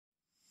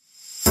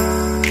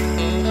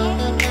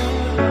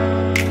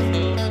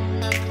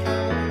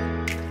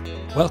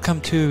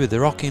Welcome to the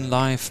Rocking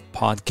Life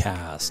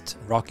podcast,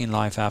 Rocking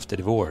Life After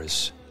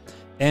Divorce.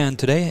 And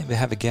today we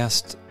have a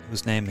guest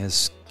whose name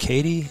is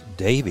Katie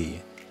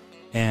Davey.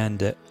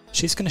 And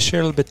she's going to share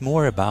a little bit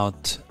more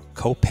about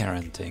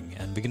co-parenting.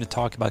 And we're going to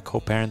talk about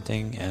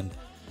co-parenting and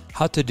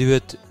how to do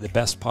it the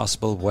best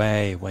possible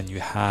way when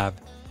you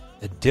have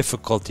a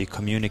difficulty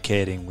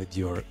communicating with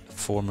your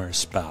former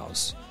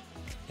spouse.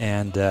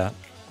 And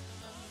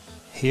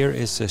here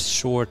is a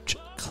short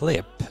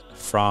clip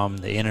from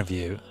the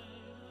interview.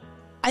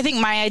 I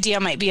think my idea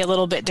might be a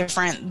little bit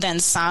different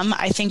than some.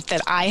 I think that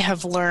I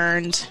have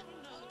learned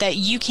that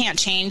you can't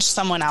change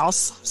someone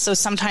else. So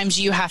sometimes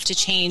you have to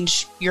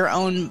change your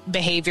own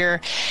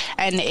behavior,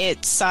 and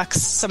it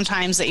sucks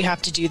sometimes that you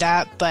have to do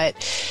that. But,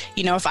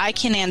 you know, if I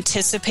can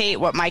anticipate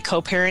what my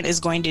co-parent is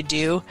going to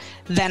do,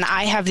 then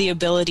I have the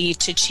ability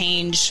to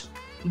change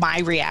my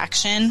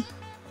reaction.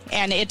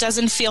 And it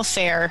doesn't feel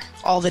fair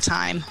all the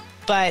time.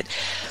 But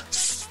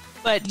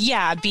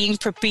yeah, being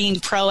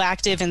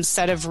proactive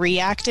instead of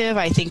reactive,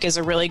 I think is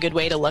a really good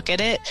way to look at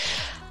it.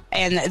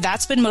 And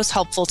that's been most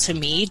helpful to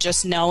me,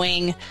 just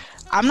knowing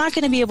I'm not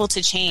going to be able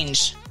to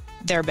change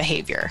their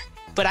behavior,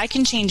 but I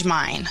can change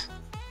mine.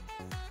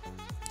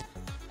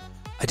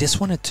 I just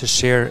wanted to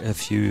share a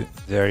few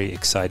very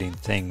exciting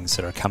things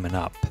that are coming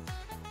up.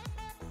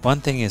 One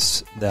thing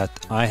is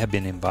that I have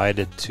been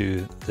invited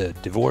to the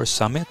Divorce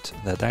Summit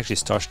that actually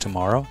starts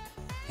tomorrow,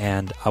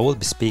 and I will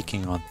be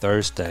speaking on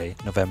Thursday,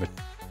 November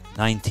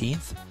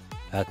 19th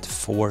at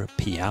 4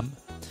 p.m.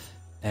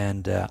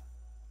 And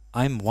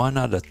I'm one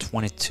out of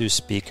 22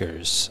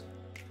 speakers,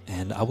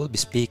 and I will be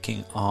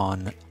speaking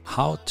on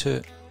how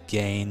to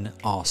gain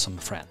awesome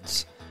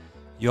friends.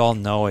 You all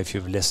know, if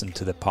you've listened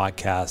to the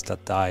podcast,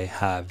 that I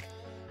have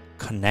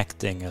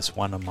connecting as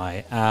one of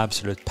my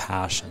absolute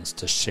passions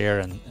to share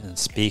and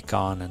speak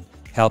on and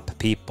help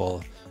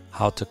people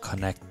how to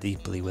connect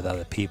deeply with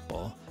other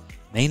people.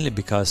 Mainly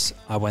because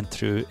I went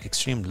through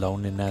extreme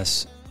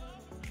loneliness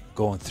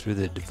going through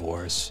the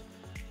divorce,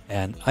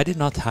 and I did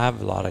not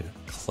have a lot of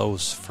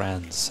close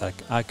friends like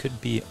I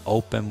could be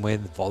open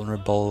with,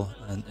 vulnerable,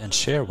 and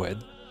share with.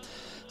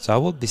 So I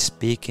will be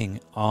speaking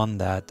on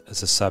that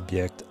as a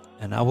subject,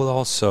 and I will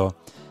also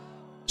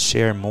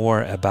share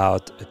more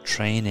about a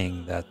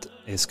training that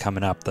is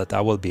coming up that I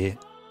will be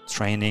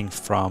training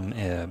from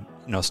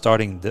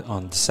starting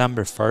on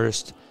December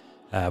 1st.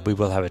 We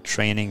will have a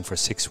training for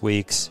 6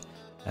 weeks,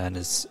 and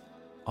it's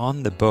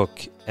on the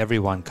book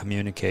Everyone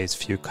Communicates,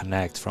 Few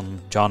Connect from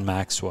John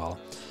Maxwell,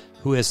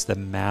 who is the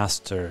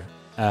master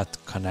at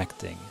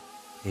connecting.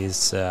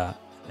 He's an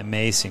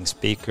amazing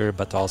speaker,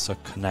 but also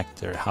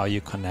connector, how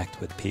you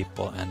connect with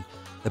people. And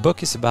the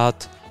book is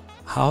about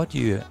how do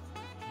you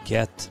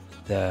get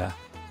the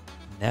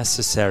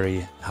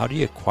necessary, how do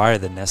you acquire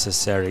the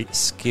necessary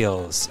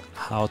skills,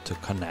 how to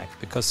connect.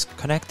 Because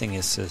connecting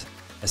is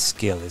a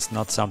skill, it's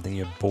not something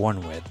you're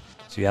born with.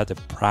 So you have to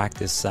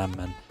practice them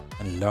and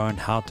learn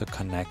how to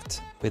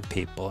connect with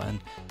people. And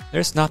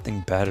there's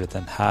nothing better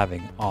than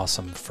having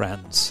awesome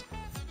friends.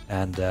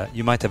 And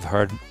you might have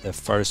heard the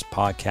first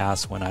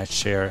podcast when I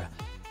share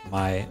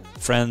my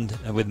friend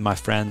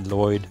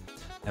Lloyd,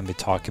 and we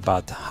talk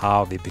about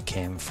how we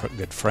became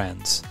good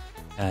friends.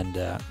 And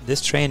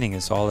this training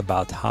is all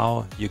about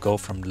how you go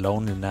from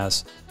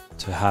loneliness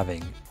to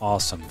having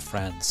awesome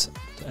friends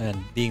and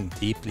being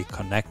deeply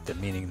connected,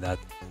 meaning that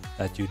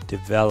you're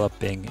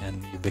developing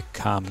and you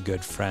become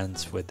good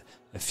friends with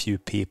a few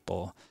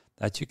people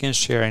that you can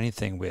share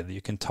anything with, you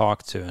can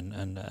talk to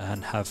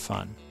and have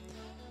fun.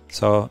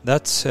 So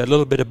that's a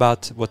little bit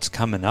about what's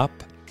coming up,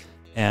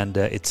 and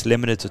it's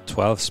limited to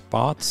 12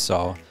 spots,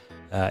 so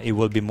it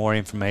will be more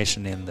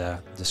information in the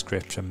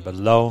description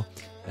below.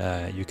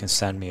 You can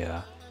send me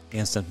an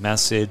instant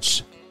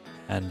message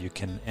and you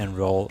can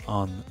enroll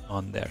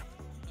on there.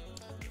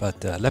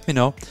 But let me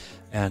know,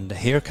 and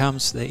here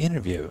comes the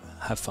interview.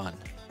 Have fun.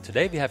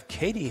 Today we have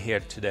Katie here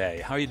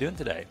today. How are you doing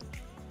today?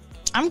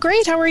 I'm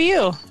great. How are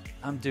you?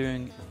 I'm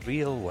doing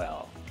real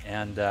well.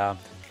 And I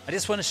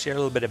just want to share a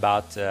little bit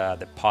about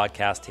the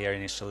podcast here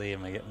initially.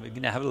 And we're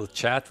going to have a little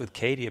chat with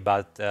Katie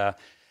about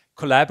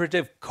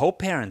collaborative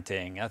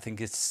co-parenting. I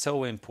think it's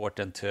so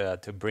important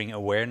to bring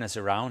awareness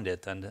around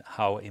it and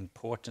how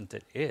important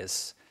it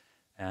is.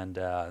 And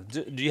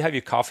do you have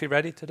your coffee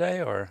ready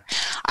today, or?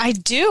 I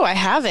do. I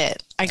have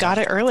it. I got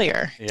it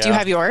earlier. Yeah. Do you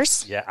have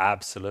yours? Yeah,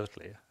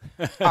 absolutely.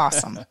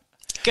 Awesome.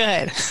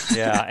 Good.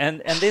 Yeah,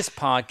 and this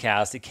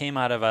podcast, it came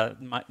out of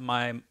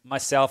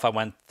myself. I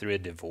went through a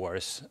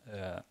divorce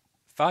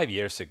 5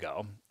 years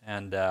ago,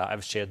 and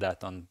I've shared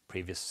that on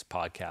previous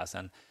podcasts,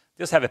 and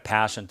just have a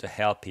passion to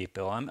help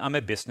people. I'm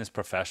a business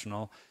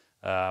professional,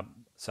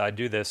 so I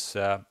do this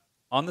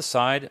on the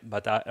side,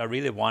 but I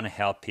really want to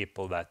help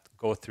people that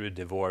go through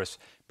divorce,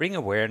 bring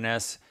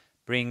awareness,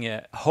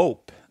 bring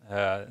hope.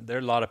 There are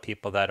a lot of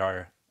people that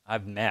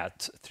I've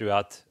met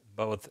throughout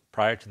both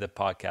prior to the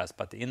podcast,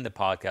 but in the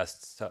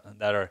podcast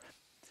that are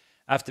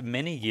after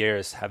many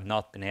years have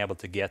not been able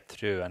to get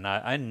through. And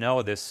I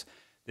know this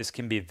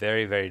can be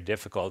very, very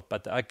difficult,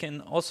 but I can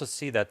also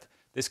see that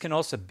this can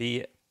also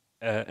be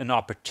an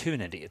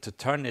opportunity to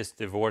turn this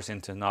divorce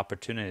into an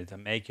opportunity to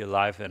make your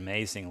life an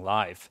amazing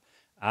life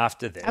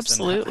after this.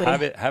 Absolutely.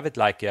 And have it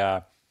like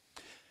a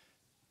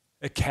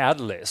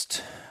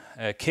catalyst,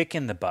 a kick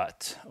in the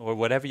butt, or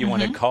whatever you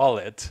want to call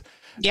it.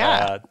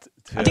 Yeah.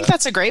 I think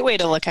that's a great way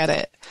to look at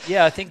it.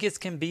 Yeah, I think it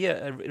can be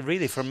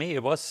really, for me,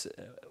 it was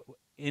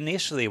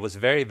initially it was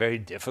very, very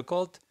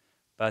difficult,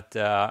 but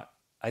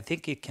I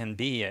think it can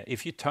be,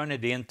 if you turn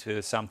it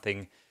into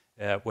something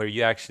where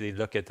you actually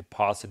look at the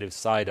positive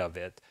side of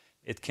it,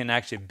 it can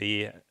actually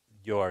be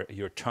your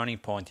turning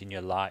point in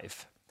your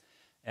life.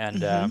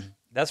 And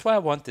that's why I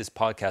want this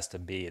podcast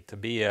to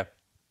be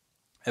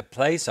a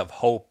place of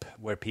hope,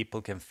 where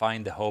people can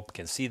find the hope,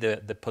 can see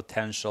the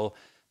potential,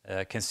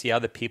 can see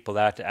other people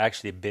that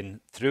actually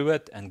been through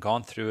it and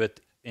gone through it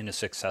in a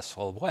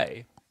successful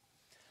way.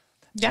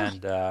 Yeah,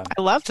 and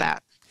I love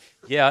that.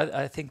 yeah,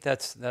 I think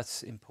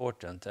that's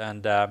important.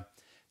 And a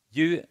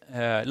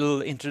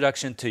little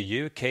introduction to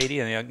you, Katie,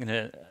 and I'm going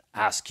to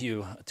ask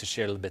you to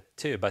share a little bit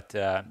too. But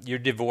you're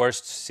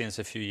divorced since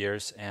a few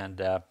years, and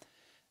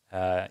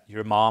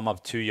you're a mom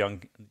of two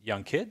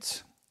young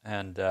kids,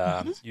 and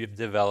you've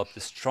developed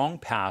a strong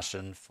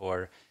passion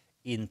for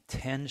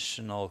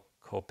intentional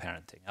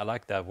co-parenting. I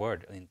like that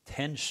word,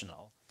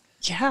 intentional.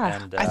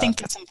 Yeah, And I think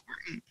that's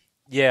important.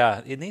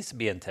 yeah, it needs to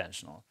be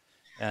intentional.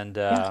 And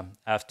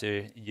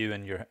after you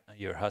and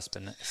your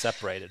husband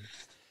separated,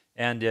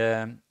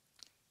 and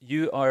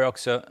you are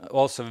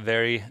also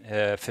very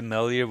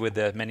familiar with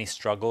the many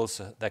struggles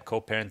that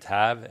co-parents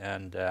have,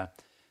 and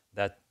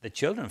that the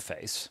children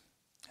face,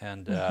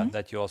 and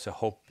that you also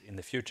hope in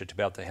the future to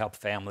be able to help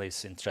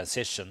families in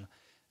transition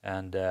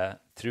and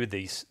through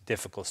these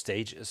difficult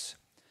stages.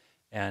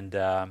 And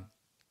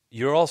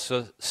you're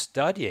also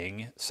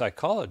studying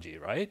psychology,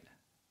 right?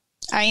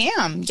 I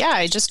am. Yeah,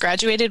 I just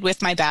graduated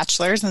with my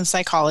bachelor's in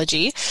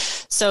psychology.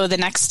 So the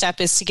next step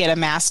is to get a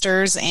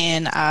master's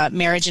in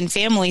marriage and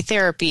family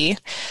therapy,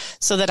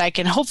 so that I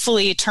can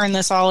hopefully turn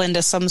this all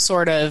into some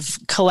sort of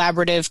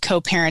collaborative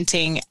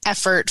co-parenting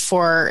effort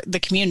for the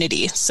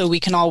community, so we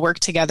can all work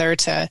together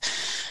to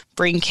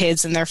bring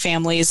kids and their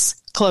families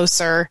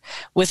closer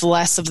with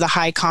less of the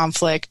high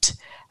conflict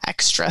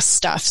extra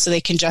stuff, so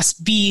they can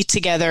just be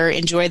together,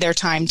 enjoy their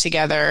time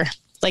together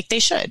like they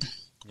should.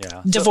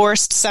 Yeah.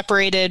 Divorced,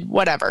 separated,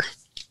 whatever.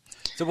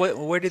 So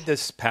where did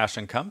this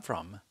passion come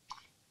from?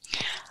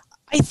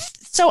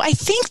 So I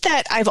think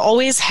that I've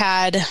always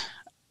had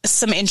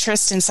some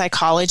interest in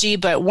psychology,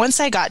 but once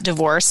I got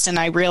divorced and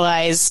I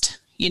realized,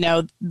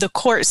 the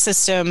court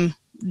system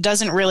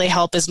doesn't really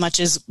help as much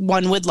as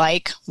one would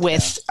like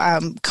with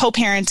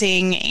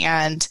co-parenting,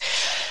 and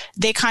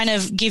they kind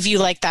of give you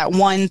like that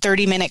 1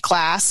 30-minute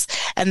class,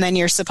 and then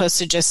you're supposed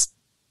to just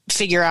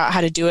figure out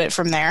how to do it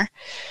from there.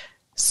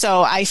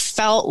 So I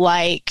felt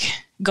like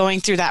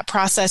going through that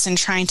process and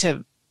trying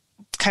to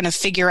kind of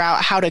figure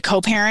out how to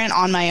co-parent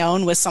on my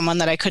own with someone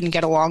that I couldn't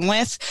get along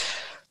with,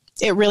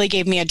 it really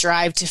gave me a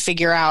drive to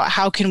figure out,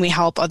 how can we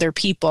help other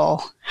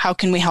people? How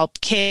can we help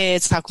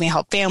kids? How can we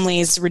help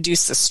families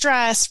reduce the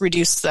stress,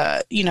 reduce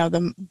the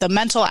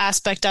mental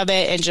aspect of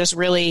it, and just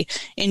really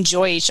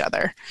enjoy each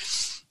other?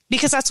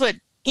 Because that's what,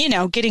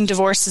 getting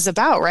divorced is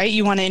about, right?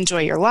 You want to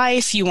enjoy your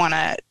life. You want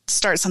to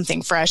start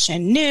something fresh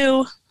and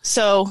new.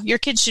 So your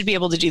kids should be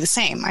able to do the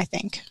same, I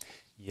think.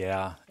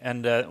 Yeah,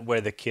 and where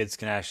the kids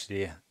can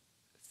actually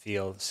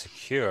feel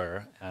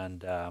secure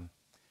and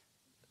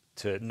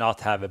to not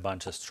have a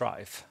bunch of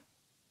strife.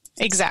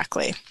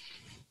 Exactly.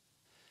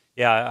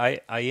 Yeah,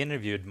 I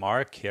interviewed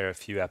Mark here a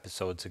few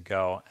episodes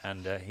ago,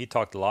 and he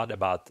talked a lot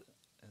about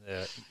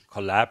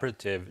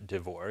collaborative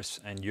divorce,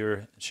 and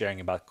you're sharing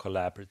about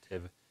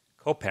collaborative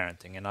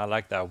co-parenting, and I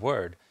like that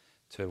word,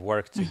 to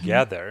work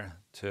together.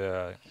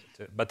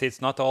 But it's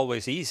not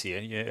always easy,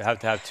 and you have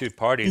to have two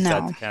parties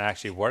that can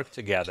actually work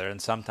together,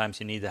 and sometimes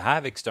you need to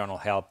have external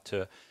help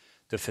to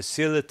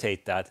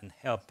facilitate that and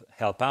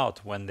help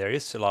out when there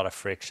is a lot of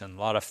friction, a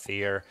lot of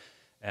fear,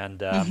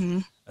 and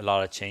a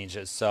lot of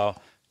changes. So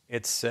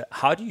it's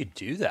how do you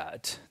do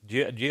that?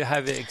 Do you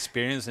have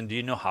experience, and do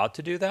you know how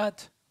to do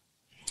that?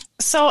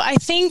 So I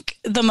think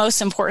the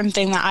most important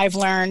thing that I've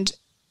learned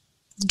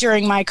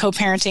during my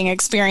co-parenting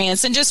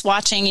experience, and just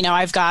watching,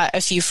 I've got a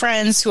few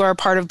friends who are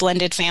part of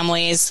blended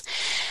families,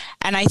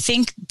 and I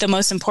think the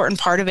most important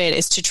part of it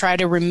is to try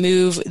to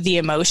remove the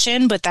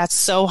emotion, but that's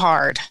so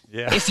hard.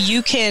 Yeah. If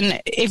you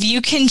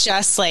can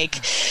just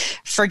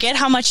forget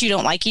how much you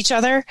don't like each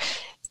other,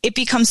 it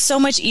becomes so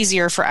much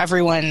easier for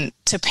everyone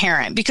to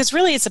parent, because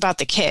really it's about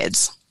the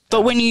kids.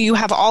 But when you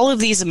have all of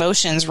these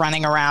emotions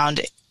running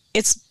around,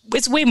 it's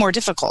way more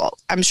difficult.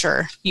 I'm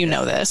sure you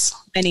know this.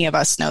 Many of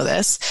us know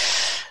this.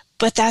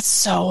 But that's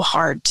so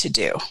hard to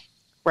do,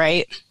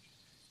 right?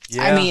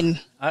 Yeah. I mean,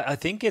 I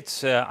think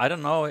it's, I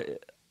don't know,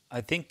 I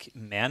think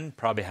men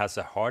probably has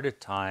a harder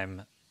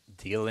time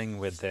dealing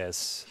with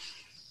this,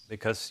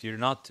 because you're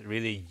not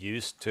really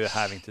used to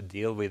having to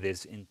deal with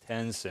these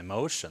intense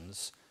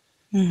emotions.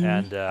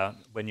 And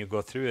when you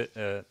go through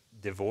a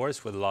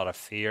divorce with a lot of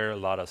fear, a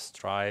lot of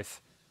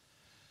strife,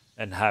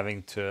 and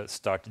having to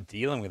start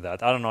dealing with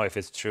that. I don't know if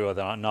it's true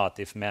or not,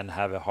 if men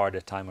have a harder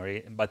time,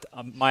 but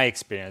my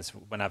experience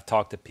when I've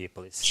talked to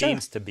people, it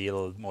seems to be a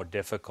little more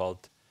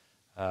difficult.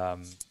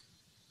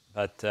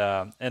 But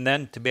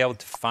then to be able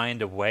to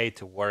find a way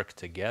to work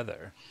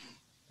together.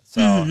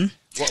 So,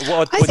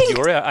 what would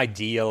your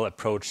ideal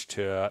approach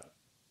to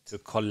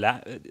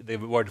the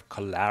word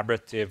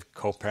collaborative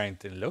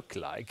co-parenting look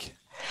like?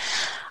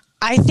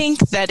 I think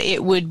that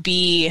it would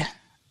be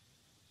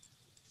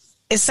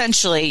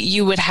essentially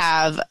you would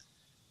have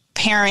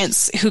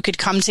parents who could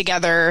come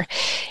together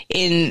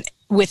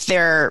with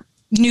their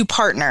new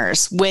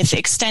partners, with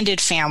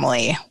extended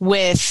family,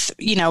 with,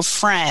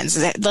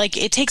 friends. Like,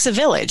 it takes a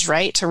village,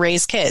 right, to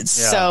raise kids.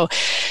 Yeah. So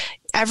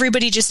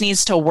everybody just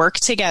needs to work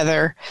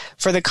together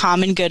for the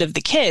common good of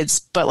the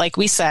kids. But like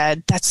we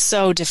said, that's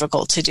so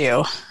difficult to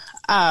do.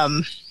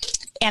 And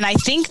I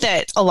think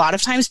that a lot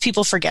of times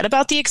people forget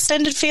about the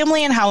extended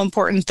family and how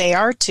important they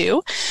are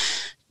too.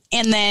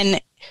 And then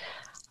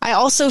I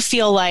also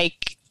feel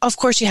like, of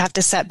course, you have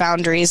to set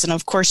boundaries, and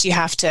of course you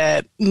have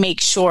to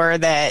make sure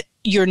that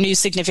your new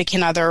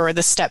significant other or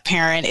the step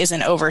parent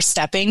isn't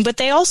overstepping, but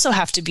they also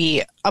have to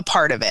be a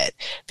part of it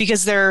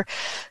because they're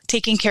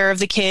taking care of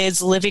the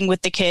kids, living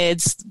with the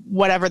kids,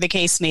 whatever the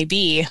case may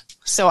be.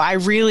 So I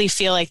really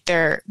feel like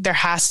there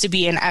has to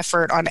be an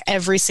effort on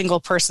every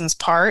single person's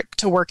part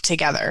to work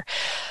together.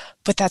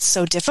 But that's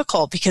so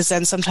difficult because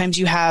then sometimes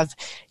you have,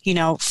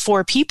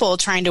 4 people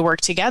trying to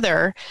work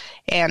together,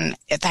 and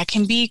that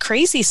can be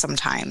crazy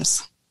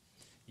sometimes.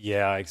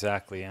 Yeah,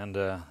 exactly. And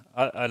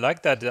I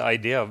like that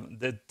idea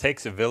of it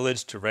takes a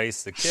village to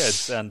raise the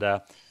kids, and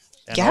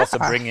also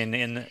bringing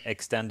in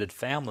extended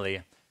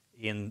family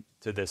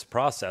into this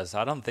process.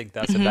 I don't think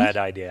that's a bad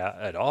idea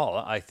at all.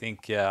 I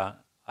think I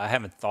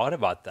haven't thought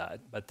about that,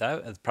 but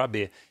that is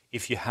probably,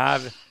 if you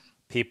have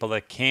people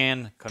that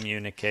can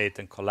communicate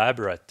and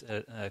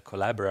collaborative.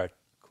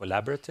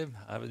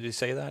 How would you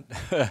say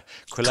that?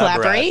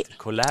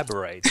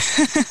 Collaborate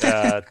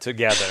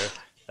together.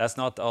 That's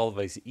not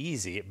always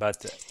easy,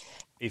 but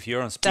if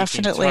you're on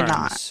speaking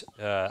terms,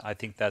 I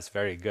think that's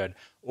very good.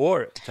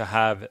 Or to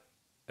have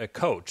a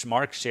coach.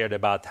 Mark shared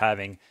about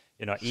having,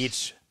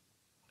 each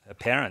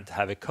parent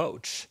have a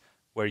coach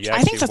where you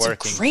actually working together. I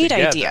think that's a great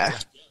idea.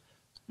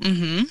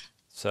 Mm-hmm.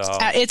 So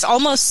it's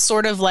almost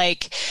sort of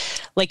like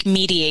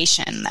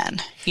mediation then,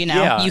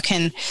 you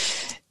can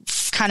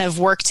kind of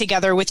work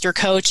together with your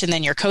coach, and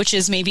then your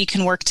coaches maybe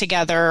can work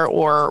together,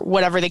 or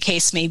whatever the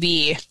case may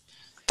be.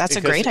 That's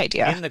a great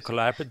idea. In the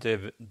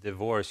collaborative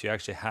divorce, you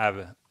actually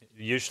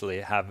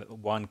usually have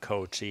one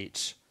coach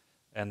each,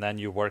 and then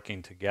you're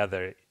working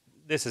together.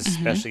 This is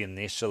especially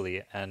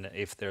initially, and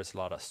if there's a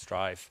lot of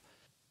strife.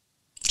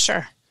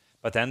 Sure.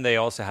 But then they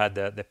also had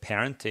the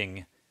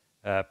parenting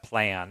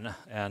plan,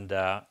 and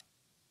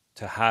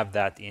to have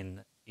that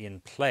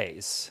in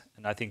place.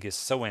 And I think it's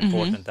so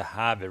important to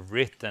have a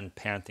written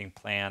parenting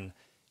plan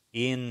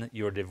in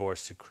your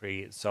divorce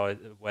decree. So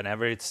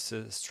whenever it's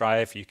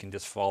strife, you can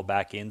just fall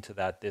back into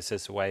that. This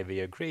is the way we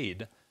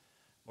agreed.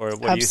 Or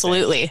what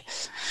Absolutely. do you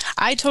think?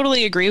 I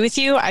totally agree with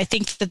you. I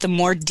think that the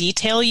more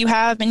detail you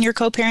have in your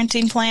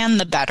co-parenting plan,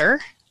 the better.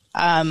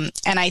 And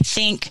I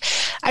think,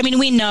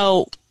 we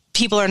know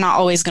people are not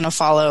always going to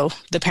follow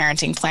the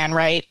parenting plan,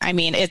 right?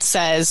 It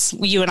says,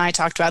 you and I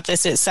talked about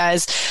this, it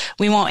says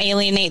we won't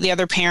alienate the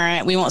other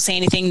parent, we won't say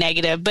anything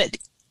negative, but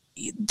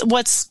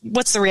what's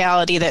the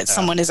reality that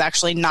someone is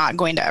actually not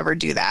going to ever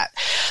do that?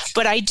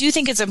 But I do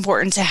think it's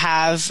important to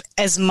have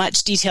as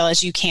much detail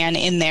as you can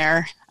in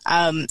there.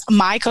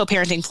 My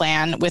co-parenting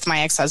plan with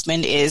my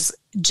ex-husband is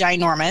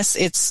ginormous.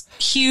 It's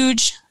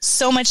huge,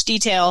 so much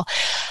detail.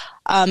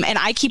 And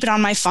I keep it on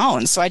my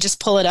phone. So I just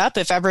pull it up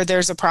if ever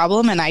there's a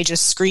problem, and I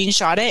just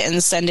screenshot it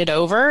and send it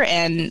over.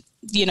 And,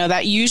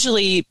 that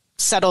usually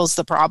settles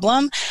the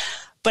problem.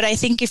 But I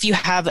think if you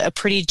have a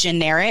pretty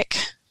generic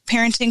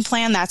parenting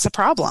plan, that's a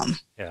problem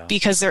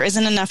because there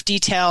isn't enough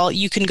detail.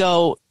 You can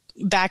go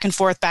back and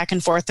forth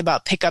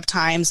about pickup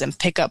times and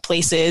pickup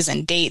places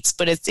and dates,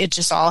 but it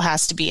just all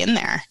has to be in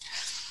there.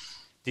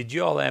 Did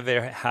you all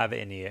ever have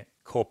any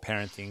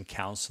co-parenting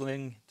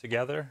counseling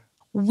together?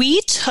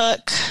 We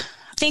took...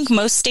 I think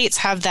most states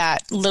have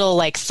that little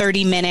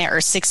 30-minute or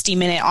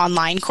 60-minute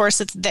online course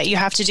that you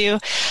have to do.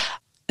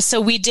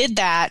 So we did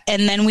that.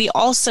 And then we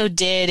also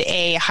did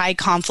a high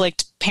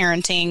conflict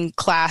parenting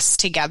class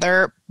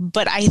together.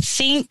 But I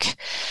think,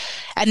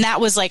 and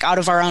that was out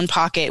of our own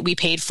pocket, we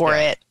paid for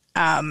it.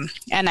 And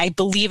I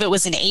believe it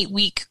was an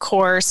 8-week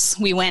course.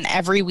 We went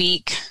every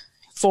week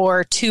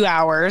for 2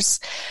 hours.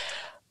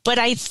 But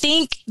I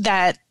think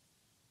that,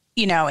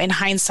 in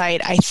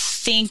hindsight, I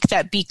think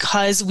that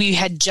because we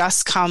had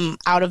just come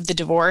out of the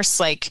divorce,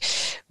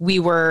 we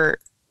were,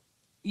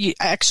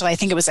 actually, I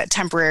think it was at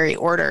temporary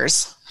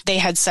orders. They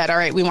had said, all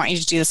right, we want you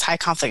to do this high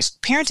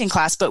conflict parenting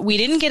class, but we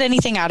didn't get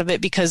anything out of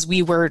it because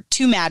we were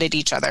too mad at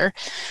each other.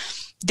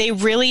 They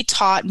really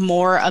taught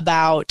more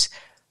about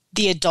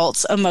the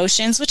adults'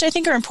 emotions, which I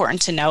think are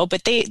important to know,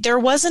 but there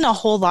wasn't a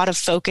whole lot of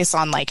focus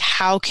on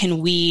how can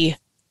we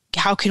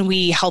how can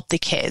we help the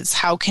kids?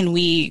 How can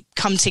we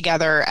come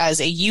together as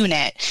a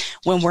unit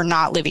when we're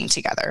not living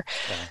together?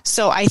 Yeah.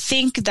 So I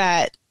think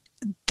that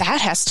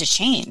has to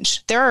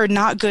change. There are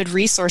not good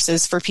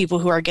resources for people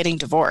who are getting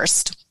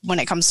divorced when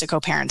it comes to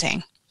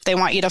co-parenting. They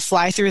want you to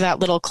fly through that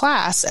little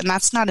class, and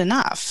that's not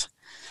enough.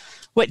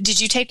 What, did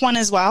you take one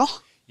as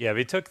well? Yeah,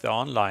 we took the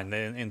online.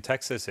 In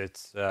Texas,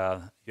 it's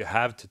you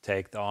have to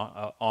take the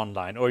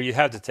online, or you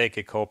have to take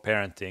a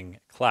co-parenting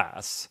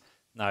class.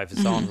 Now, if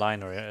it's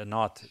online or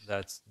not,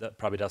 that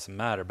probably doesn't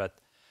matter. But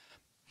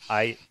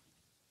it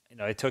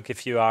took a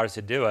few hours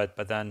to do it.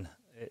 But then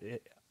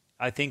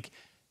I think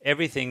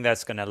everything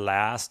that's going to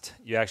last,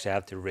 you actually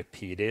have to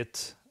repeat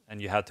it,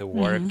 and you have to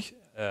work.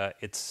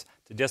 It's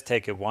to just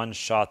take a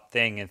one-shot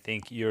thing and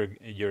think you're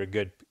a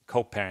good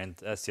co-parent.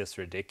 That's just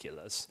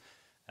ridiculous.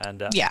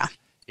 And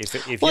if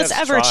it's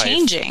ever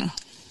changing.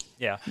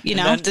 Yeah,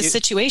 the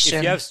situation.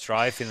 If you have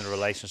strife in a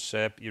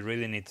relationship, you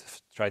really need to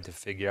try to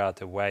figure out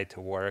a way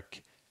to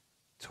work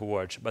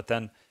towards. But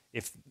then,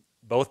 if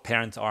both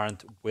parents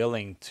aren't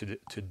willing to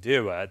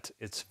do it,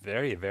 it's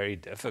very, very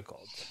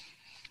difficult.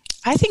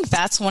 I think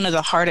that's one of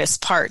the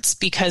hardest parts,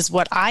 because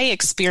what I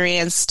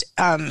experienced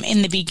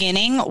in the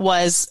beginning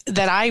was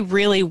that I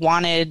really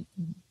wanted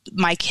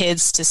my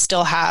kids to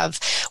still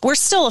we're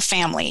still a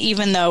family,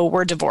 even though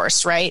we're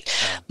divorced, right?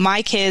 Yeah.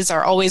 My kids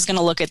are always going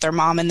to look at their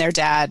mom and their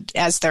dad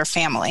as their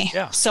family.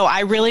 Yeah. So I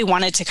really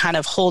wanted to kind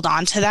of hold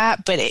on to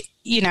that, but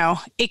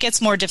it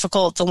gets more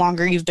difficult the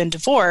longer you've been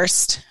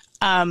divorced.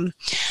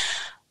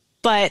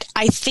 But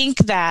I think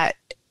that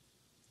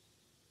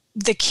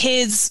the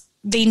kids,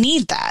 they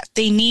need that.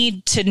 They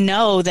need to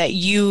know that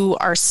you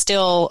are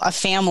still a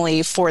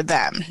family for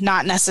them,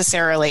 not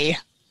necessarily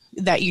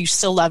that you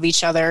still love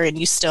each other and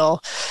you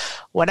still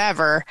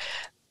whatever.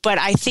 But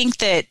I think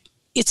that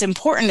it's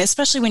important,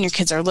 especially when your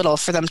kids are little,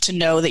 for them to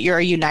know that you're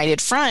a united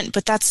front.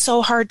 But that's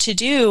so hard to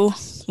do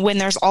when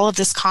there's all of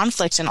this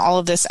conflict and all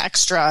of this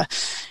extra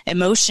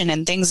emotion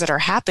and things that are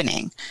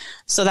happening.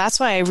 So that's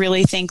why I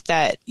really think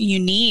that you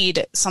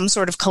need some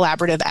sort of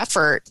collaborative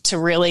effort to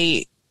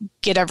really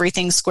get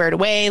everything squared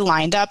away,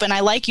 lined up. And I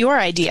like your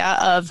idea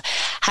of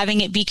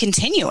having it be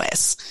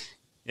continuous.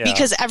 Yeah.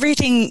 Because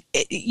everything,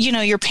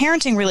 your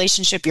parenting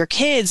relationship, your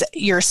kids,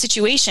 your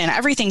situation,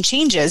 everything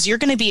changes. You're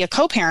going to be a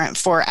co-parent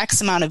for X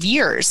amount of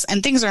years,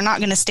 and things are not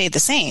going to stay the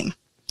same,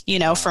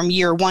 from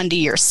year 1 to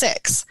year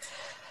 6.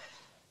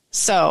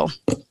 So,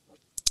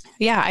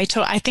 yeah,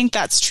 I think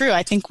that's true.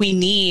 I think we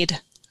need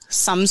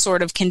some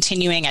sort of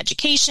continuing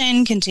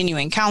education,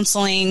 continuing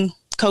counseling,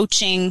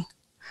 coaching.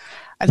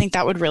 I think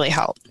that would really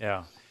help.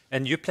 Yeah.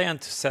 And you plan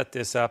to set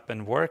this up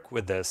and work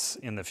with this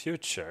in the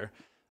future?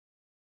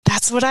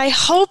 That's what I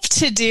hope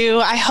to do.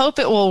 I hope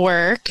it will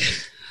work.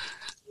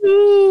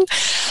 Ooh.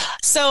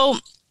 So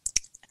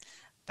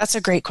that's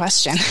a great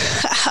question.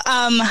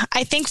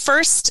 I think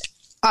first,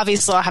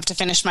 obviously, I'll have to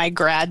finish my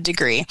grad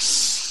degree.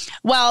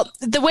 Well,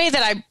 the way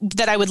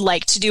that I would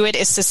like to do it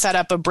is to set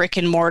up a brick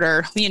and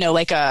mortar,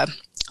 like a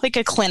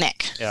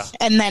clinic,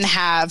 and then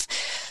have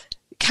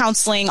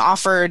counseling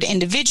offered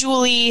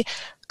individually,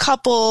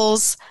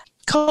 couples,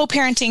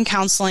 co-parenting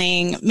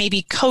counseling,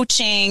 maybe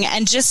coaching,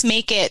 and just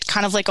make it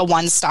kind of like a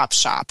one-stop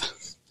shop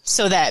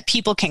so that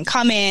people can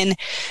come in,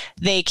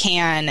 they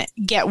can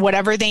get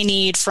whatever they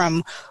need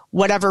from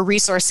whatever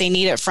resource they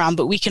need it from,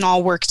 but we can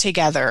all work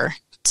together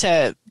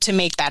to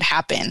make that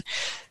happen.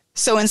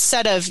 So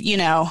instead of,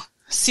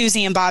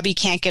 Susie and Bobby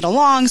can't get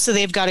along, so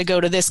they've got to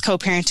go to this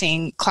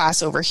co-parenting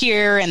class over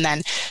here, and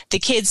then the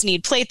kids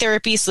need play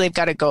therapy, so they've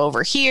got to go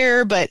over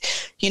here. But,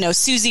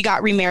 Susie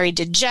got remarried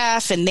to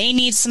Jeff, and they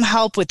need some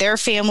help with their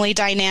family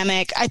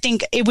dynamic. I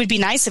think it would be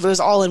nice if it was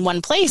all in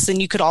one place and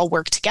you could all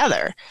work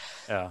together.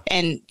 Yeah.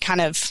 And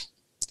kind of,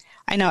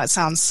 I know it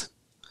sounds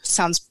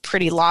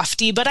pretty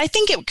lofty, but I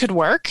think it could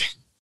work.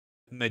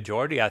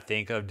 Majority, I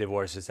think, of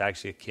divorces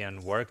actually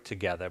can work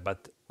together,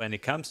 but when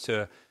it comes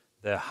to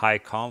the high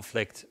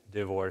conflict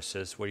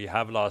divorces where you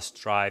have a lot of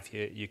strife,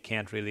 you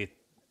can't really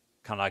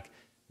kind of like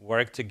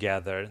work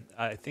together.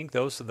 I think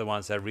those are the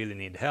ones that really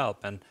need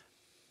help. And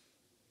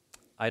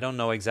I don't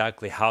know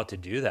exactly how to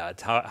do that.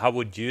 How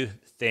would you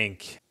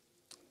think,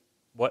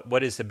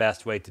 what is the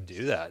best way to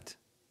do that?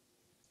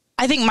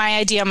 I think my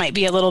idea might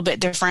be a little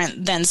bit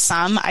different than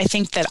some. I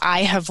think that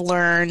I have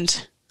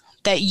learned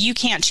that you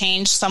can't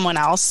change someone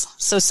else.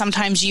 So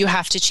sometimes you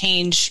have to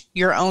change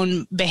your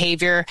own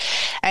behavior,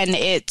 and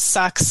it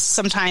sucks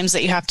sometimes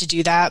that you have to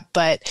do that.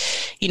 But,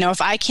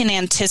 if I can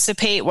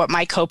anticipate what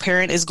my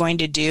co-parent is going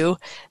to do,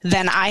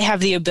 then I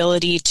have the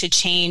ability to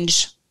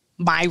change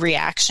my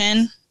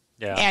reaction.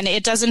 Yeah. And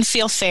it doesn't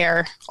feel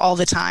fair all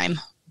the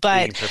time, but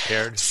being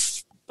prepared.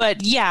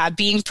 But yeah,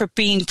 being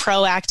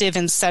proactive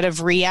instead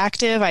of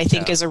reactive, I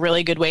think is a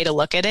really good way to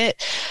look at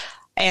it.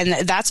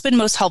 And that's been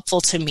most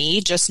helpful to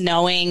me, just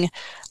knowing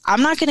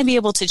I'm not going to be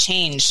able to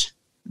change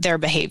their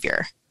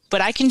behavior,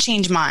 but I can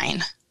change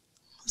mine.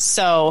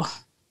 So,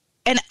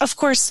 and of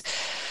course,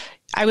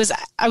 I was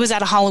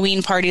at a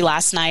Halloween party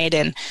last night,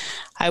 and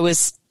I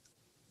was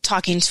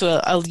talking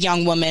to a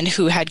young woman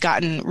who had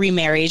gotten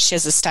remarried. She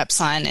has a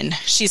stepson, and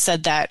she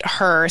said that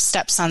her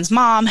stepson's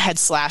mom had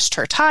slashed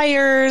her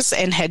tires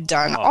and had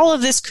done all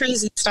of this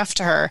crazy stuff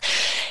to her.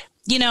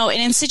 You know,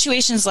 and in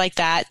situations like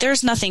that,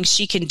 there's nothing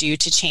she can do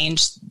to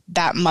change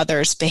that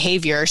mother's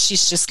behavior.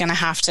 She's just going to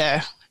have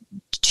to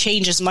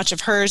change as much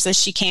of hers as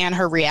she can,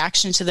 her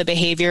reaction to the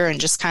behavior, and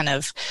just kind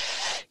of,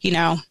 you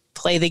know,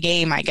 play the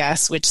game, I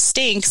guess, which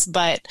stinks,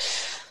 but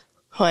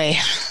boy,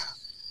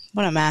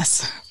 what a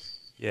mess.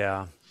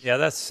 Yeah. Yeah,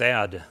 that's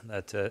sad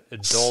that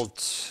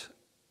adults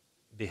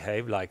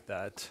behave like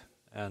that.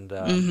 And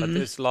but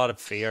there's a lot of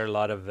fear, a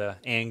lot of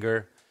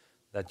anger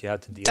that you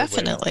have to deal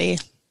Definitely.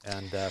 with.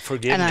 And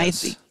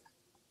forgiveness. And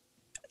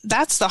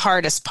that's the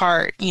hardest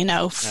part, you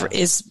know,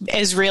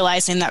 is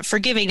realizing that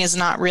forgiving is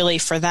not really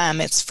for them,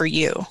 it's for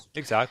you.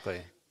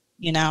 Exactly.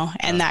 You know,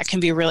 and that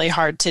can be really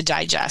hard to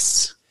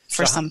digest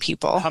for some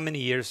people.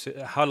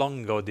 How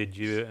long ago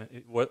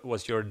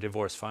was your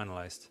divorce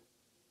finalized?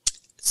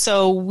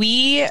 So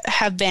we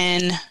have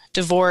been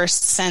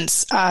divorced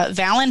since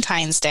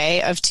Valentine's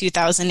Day of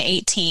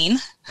 2018.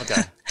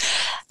 Okay.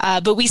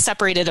 But we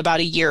separated about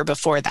a year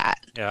before that.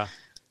 Yeah.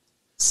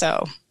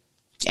 So,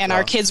 and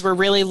our kids were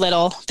really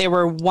little. They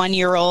were 1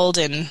 year old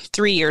and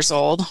 3 years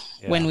old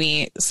when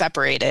we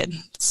separated.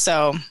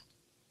 So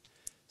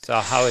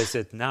how is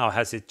it now?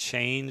 Has it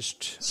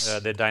changed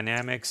the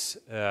dynamics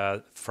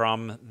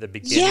from the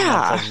beginning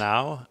until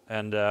now?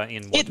 And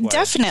in what way?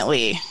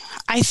 Definitely.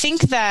 I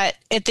think that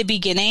at the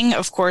beginning,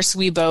 of course,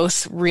 we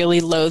both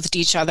really loathed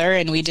each other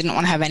and we didn't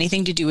want to have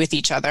anything to do with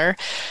each other.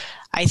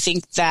 I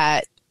think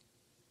that,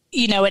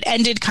 you know, it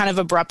ended kind of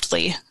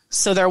abruptly.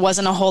 So there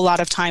wasn't a whole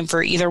lot of time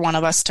for either one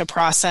of us to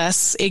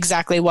process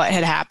exactly what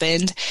had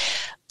happened.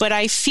 But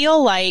I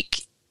feel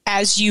like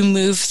as you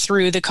move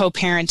through the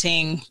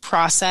co-parenting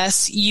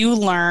process, you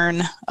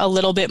learn a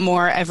little bit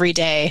more every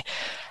day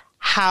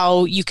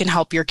how you can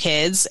help your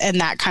kids,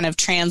 and that kind of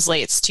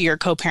translates to your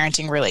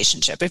co-parenting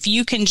relationship. If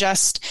you can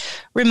just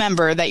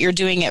remember that you're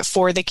doing it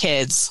for the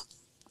kids,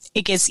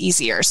 it gets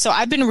easier. So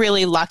I've been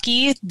really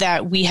lucky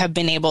that we have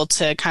been able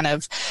to kind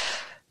of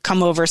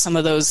come over some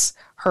of those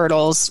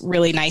hurdles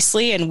really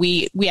nicely, and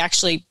we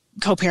actually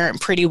co-parent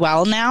pretty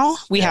well now.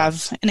 We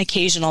have an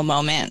occasional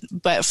moment,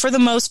 but for the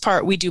most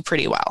part, we do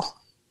pretty well.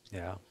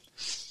 Yeah.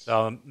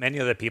 So many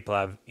of the people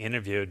I've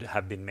interviewed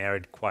have been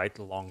married quite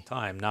a long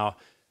time. Now,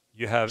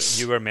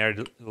 you were married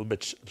a little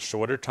bit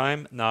shorter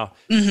time. Now,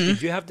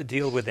 did you have to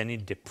deal with any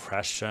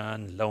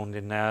depression,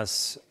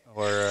 loneliness,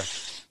 or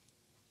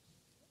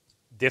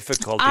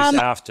difficulties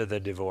after the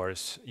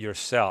divorce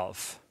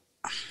yourself?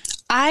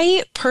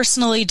 I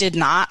personally did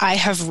not. I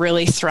have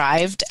really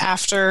thrived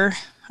after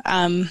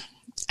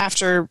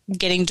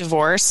getting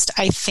divorced.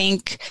 I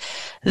think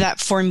that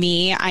for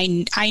me,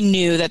 I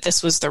knew that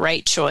this was the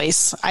right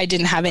choice. I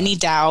didn't have any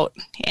doubt,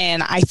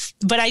 and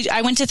but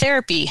I went to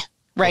therapy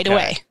right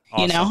away.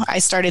 Awesome. You know, I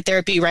started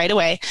therapy right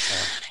away,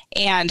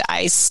 and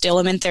I still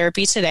am in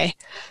therapy today.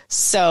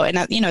 So,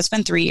 and you know, it's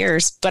been 3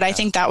 years, but I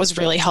think that was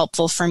really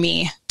helpful for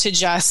me to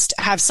just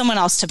have someone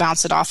else to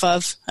bounce it off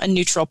of, a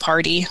neutral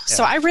party. Yeah.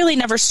 So I really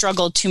never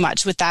struggled too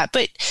much with that.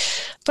 But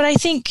I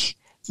think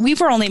we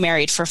were only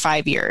married for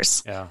 5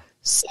 years. Yeah.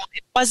 So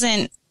it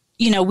wasn't,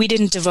 you know, we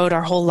didn't devote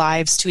our whole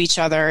lives to each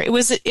other. It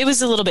was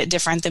a little bit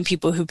different than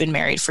people who've been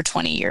married for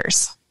 20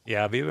 years.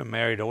 Yeah, we were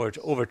married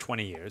over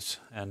 20 years.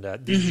 And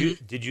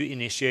did you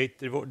initiate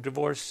the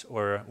divorce,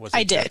 or was it?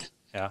 I did.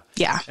 Yeah.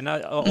 Yeah. And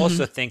I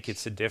also think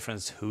it's a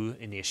difference who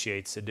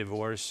initiates a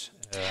divorce.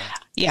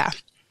 Yeah.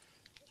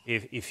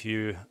 If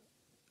you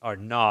are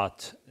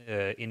not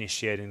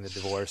initiating the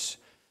divorce,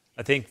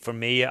 I think for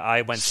me,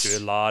 I went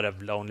through a lot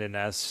of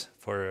loneliness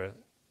for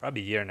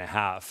probably a year and a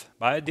half.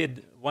 But I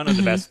did, one of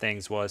the best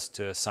things was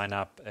to sign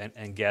up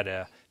and get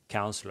a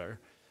counselor.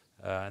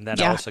 And then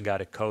I also got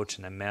a coach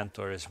and a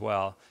mentor as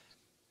well.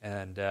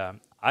 And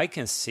I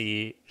can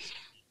see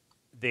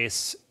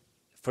this,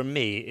 for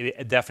me,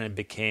 it definitely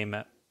became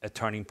a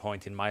turning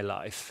point in my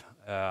life.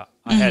 I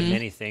had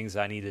many things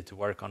I needed to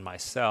work on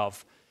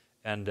myself.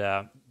 And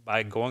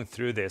by going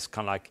through this,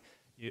 kind of like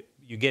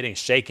you're getting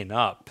shaken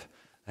up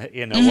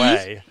in a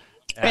way.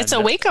 And it's a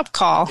wake-up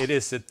call. It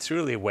is a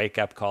truly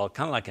wake-up call,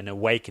 kind of like an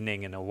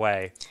awakening in a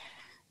way.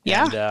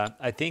 Yeah. And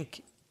I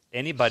think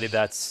anybody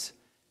that's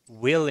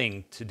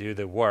willing to do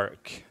the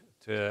work,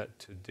 to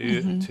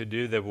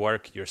do the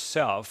work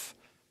yourself,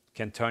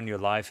 can turn your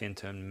life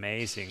into an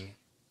amazing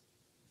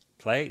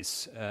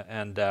place.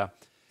 And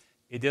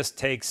it just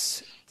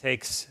takes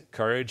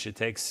courage. It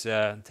takes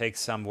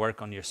some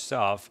work on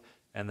yourself,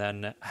 and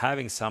then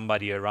having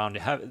somebody around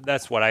you.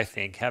 That's what I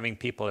think. Having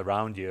people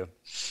around you.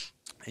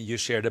 You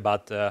shared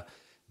about the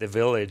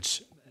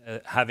village,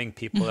 having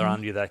people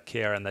around you that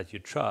care and that you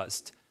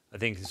trust. I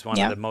think is one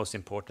of the most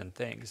important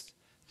things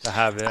to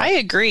have. I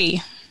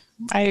agree.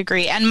 I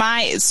agree. And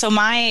my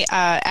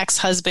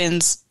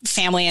ex-husband's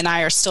family and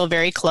I are still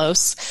very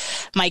close.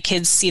 My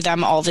kids see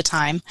them all the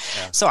time.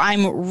 Yeah. So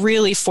I'm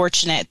really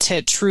fortunate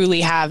to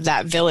truly have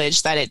that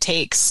village that it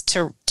takes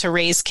to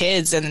raise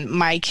kids. And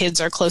my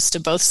kids are close to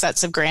both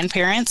sets of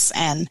grandparents.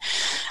 And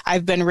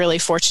I've been really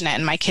fortunate,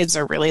 and my kids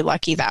are really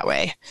lucky that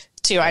way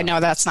too. Yeah. I know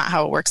that's not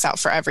how it works out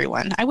for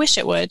everyone. I wish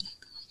it would,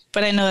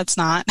 but I know it's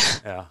not.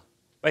 Yeah.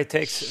 But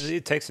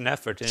it takes an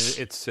effort, and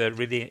it's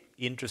really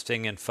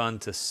interesting and fun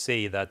to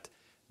see that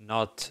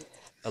not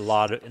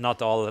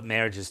all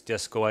marriages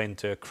just go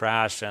into a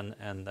crash and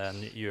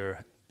then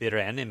you're bitter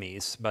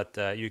enemies, but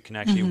you can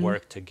actually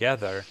work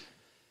together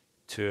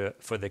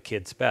for the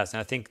kids' best.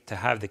 And I think to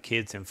have the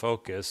kids in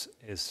focus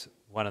is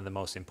one of the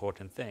most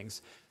important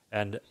things.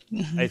 And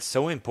it's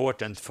so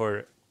important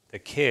for the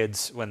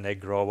kids when they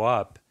grow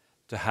up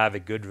to have a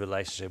good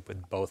relationship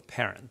with both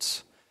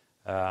parents.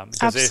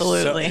 Because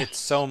Absolutely. it's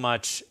so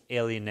much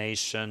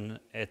alienation,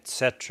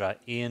 etc.,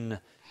 in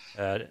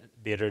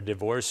bitter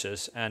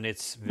divorces, and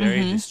it's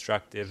very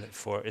destructive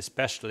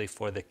especially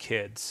for the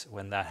kids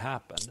when that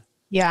happened.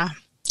 Yeah.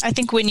 I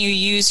think when you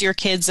use your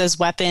kids as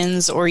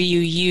weapons, or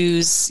you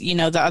use,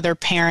 the other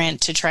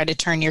parent to try to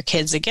turn your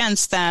kids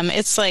against them,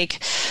 it's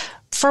like,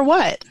 for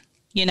what?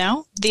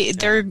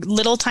 They're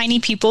little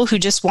tiny people who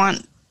just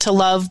want to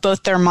love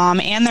both their mom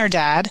and their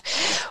dad,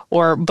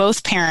 or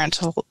both parents.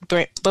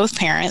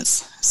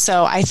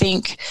 So I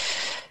think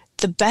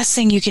the best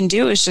thing you can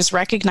do is just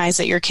recognize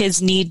that your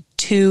kids need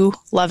two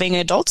loving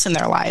adults in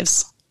their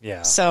lives.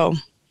 Yeah. So.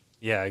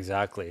 Yeah,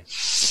 exactly.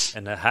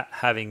 And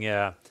having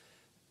the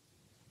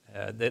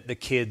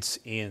kids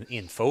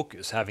in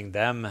focus, having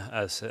them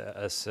as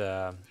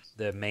the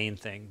main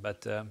thing.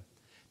 But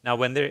now,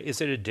 is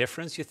there a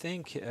difference, you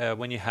think,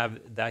 when you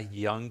have that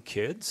young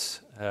kids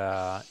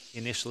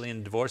initially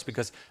in divorce?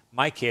 Because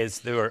my kids,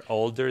 they were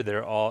older.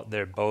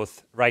 They're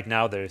both right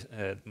now.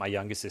 My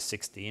youngest is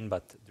 16,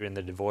 but during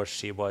the divorce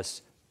she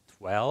was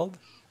 12.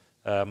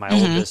 My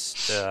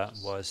oldest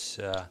was,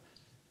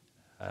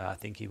 I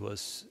think he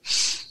was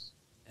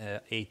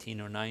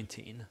 18 or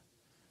 19.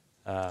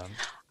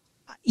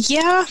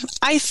 Yeah,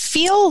 I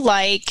feel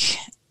like,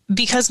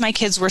 because my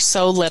kids were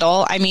so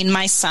little,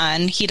 my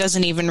son, he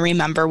doesn't even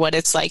remember what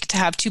it's like to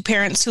have two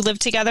parents who live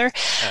together.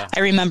 Yeah. I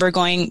remember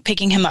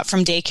picking him up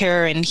from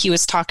daycare, and he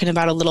was talking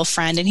about a little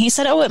friend, and he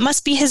said, oh, it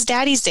must be his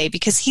daddy's day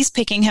because he's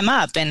picking him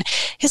up, and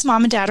his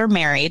mom and dad are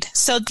married.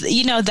 So,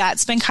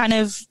 that's been kind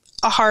of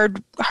a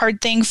hard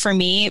thing for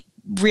me,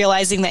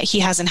 realizing that he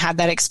hasn't had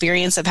that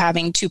experience of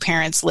having two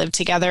parents live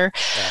together.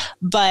 Yeah.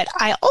 But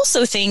I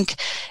also think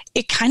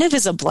it kind of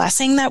is a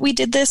blessing that we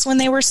did this when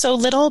they were so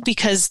little,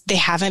 because they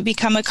haven't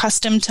become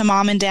accustomed to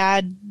mom and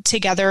dad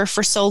together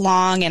for so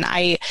long. And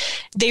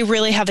they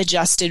really have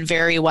adjusted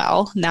very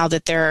well now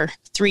that they're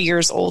 3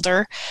 years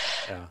older.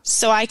 Yeah.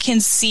 So I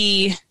can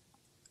see,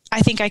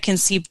 I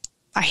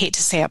hate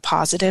to say a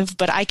positive,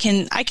 but I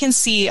can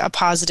see a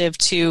positive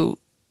to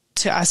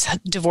us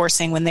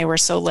divorcing when they were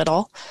so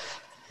little.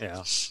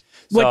 Yeah.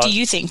 What do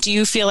you think? Do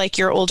you feel like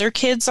your older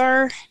kids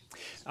are?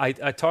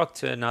 I talked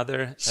to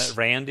another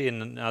Randy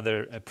in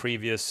another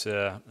previous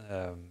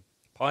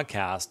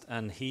podcast,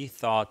 and he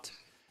thought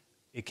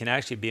it can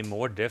actually be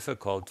more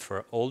difficult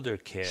for older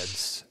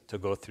kids to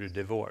go through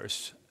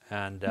divorce.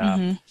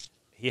 And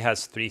he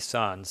has 3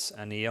 sons,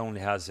 and he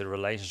only has a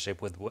relationship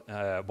with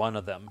one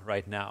of them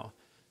right now,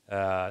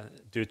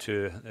 due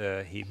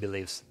to he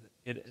believes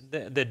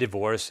the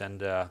divorce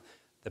and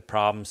the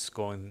problems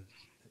going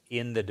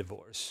in the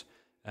divorce,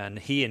 and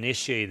he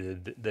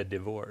initiated the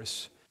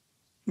divorce,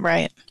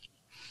 right,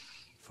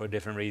 for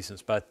different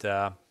reasons. But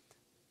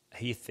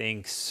he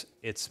thinks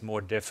it's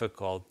more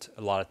difficult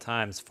a lot of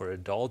times for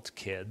adult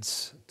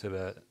kids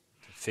to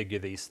figure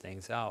these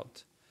things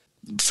out.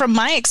 From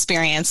my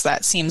experience,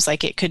 that seems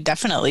like it could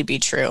definitely be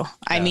true.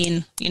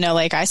 Yeah.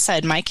 Like I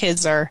said, my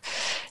kids are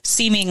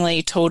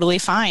seemingly totally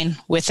fine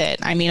with it.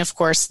 Of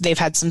course, they've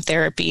had some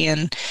therapy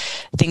and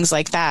things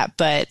like that,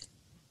 but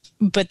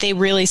they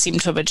really seem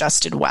to have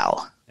adjusted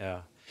well.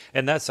 Yeah.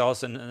 And that's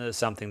also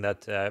something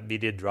that we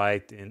did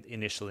right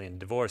initially in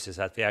divorce, is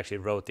that we actually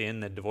wrote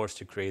in the divorce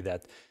decree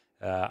that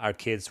our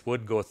kids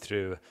would go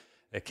through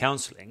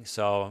counseling.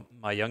 So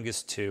my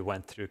youngest 2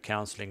 went through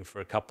counseling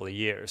for a couple of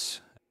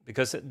years,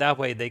 because that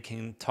way they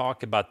can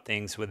talk about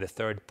things with a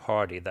third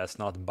party that's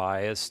not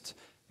biased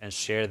and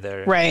share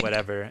their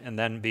whatever. And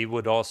then we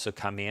would also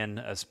come in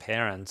as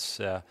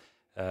parents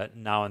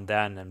now and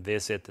then and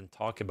visit and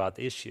talk about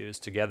issues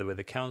together with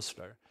a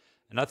counselor.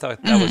 And I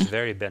thought that was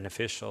very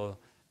beneficial.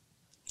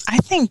 I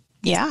think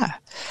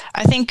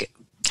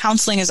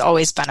counseling is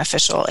always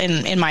beneficial,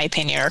 in my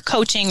opinion, or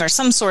coaching, or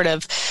some sort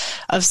of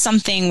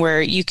something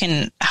where you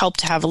can help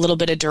to have a little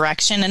bit of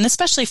direction. And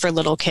especially for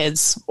little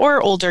kids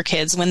or older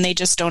kids, when they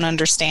just don't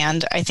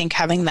understand, I think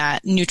having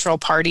that neutral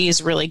party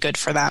is really good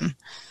for them.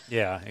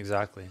 Yeah,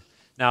 exactly.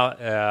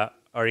 Now,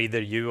 are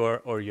either you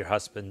or your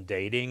husband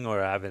dating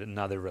or have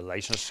another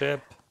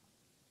relationship?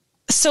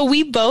 So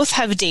we both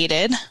have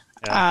dated.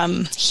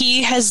 Yeah.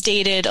 He has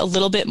dated a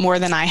little bit more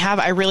than I have.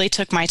 I really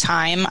took my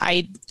time.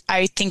 I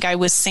I think I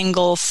was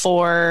single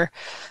for,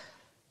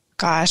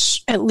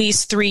 gosh, at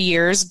least 3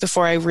 years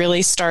before I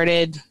really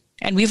started.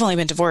 And we've only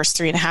been divorced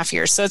 3.5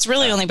 years. So it's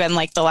really only been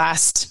like the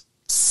last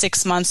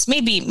 6 months,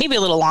 maybe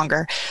a little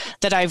longer,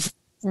 that I've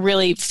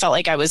really felt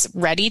like I was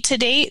ready to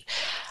date.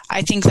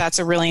 I think that's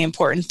a really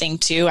important thing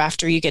too,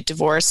 after you get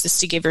divorced, is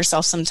to give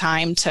yourself some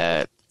time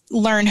to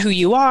learn who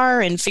you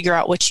are and figure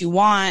out what you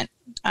want.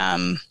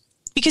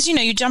 Because,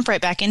 you jump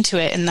right back into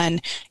it and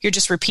then you're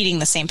just repeating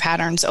the same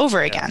patterns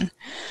over again.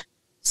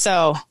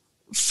 So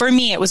for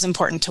me, it was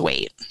important to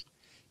wait.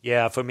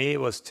 Yeah, for me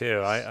it was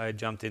too. I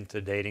jumped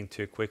into dating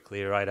too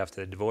quickly right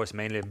after the divorce,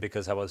 mainly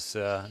because I was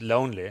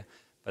lonely.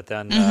 But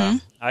then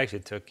I actually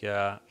took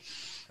a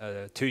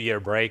 2-year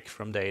break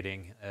from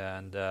dating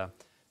and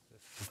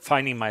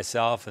finding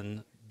myself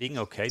and being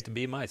okay to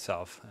be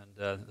myself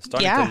and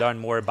starting to learn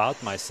more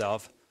about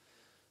myself.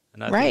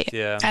 And I think,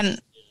 and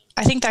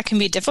I think that can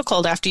be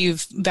difficult after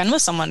you've been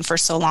with someone for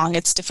so long.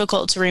 It's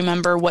difficult to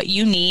remember what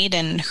you need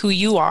and who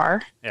you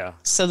are. Yeah.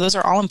 So those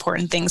are all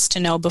important things to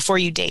know before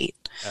you date.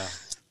 Yeah.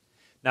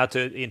 Now,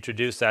 to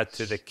introduce that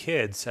to the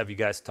kids, have you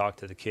guys talked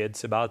to the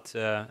kids about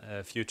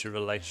future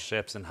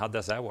relationships, and how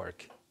does that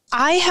work?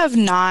 I have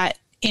not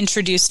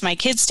introduced my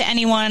kids to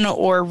anyone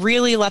or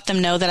really let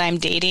them know that I'm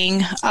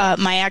dating.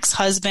 My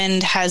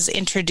ex-husband has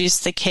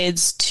introduced the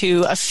kids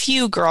to a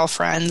few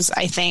girlfriends,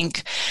 I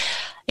think.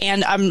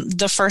 And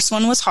the first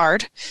one was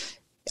hard.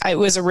 It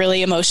was a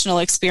really emotional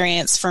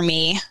experience for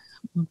me,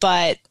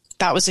 but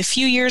that was a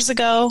few years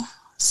ago.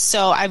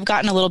 So I've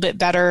gotten a little bit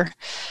better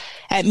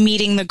at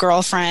meeting the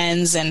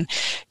girlfriends. And,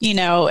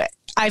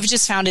 I've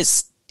just found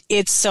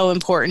it's so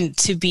important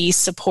to be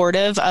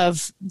supportive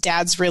of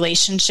dad's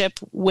relationship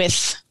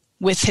with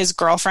his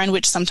girlfriend,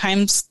 which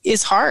sometimes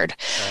is hard.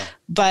 Yeah.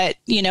 But,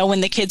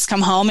 when the kids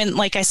come home, and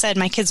like I said,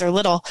 my kids are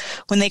little,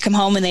 when they come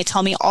home and they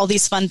tell me all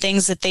these fun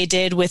things that they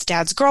did with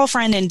dad's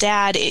girlfriend and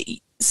dad,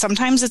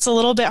 sometimes it's a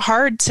little bit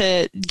hard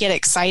to get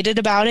excited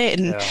about it.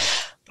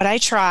 But I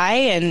try,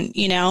 and,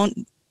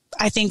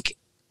 I think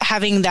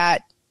having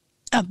that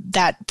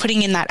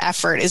putting in that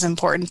effort is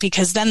important,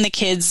 because then the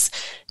kids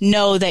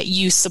know that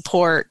you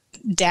support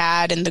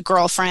dad and the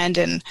girlfriend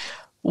and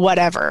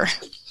whatever.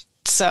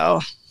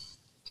 So,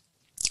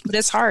 but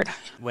it's hard.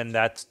 When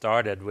that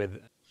started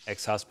with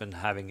ex-husband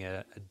having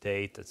a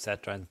date,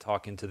 etc., and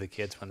talking to the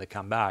kids when they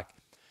come back,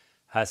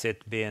 has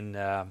it been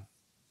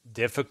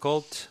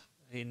difficult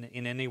in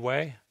any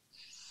way?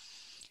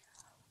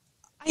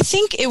 I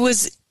think it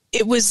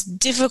was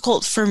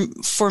difficult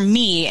for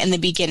me in the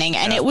beginning,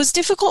 and it was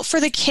difficult for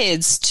the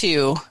kids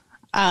too.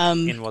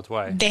 In what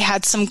way? They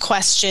had some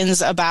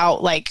questions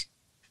about, like,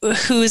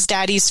 who's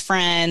daddy's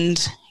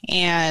friend,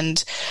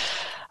 and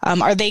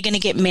are they going to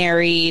get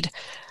married?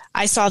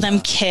 I saw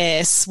them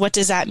kiss. What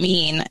does that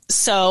mean?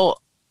 So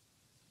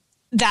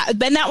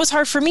that was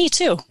hard for me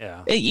too.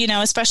 Yeah.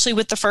 Especially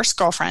with the first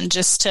girlfriend,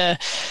 just to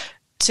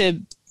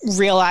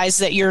realize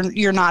that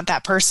you're not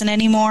that person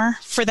anymore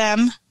for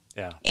them.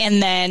 Yeah.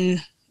 And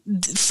then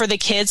for the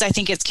kids, I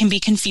think it can be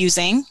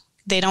confusing.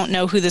 They don't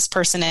know who this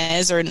person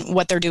is or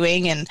what they're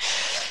doing. And,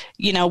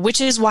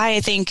 which is why I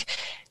think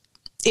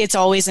it's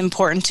always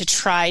important to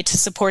try to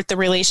support the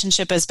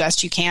relationship as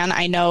best you can.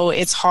 I know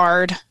it's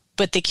hard,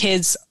 but the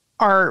kids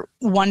are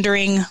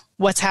wondering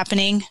what's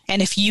happening.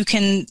 And if you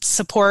can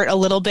support a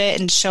little bit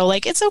and show,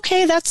 like, it's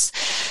okay, that's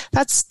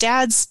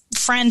dad's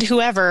friend,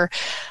 whoever,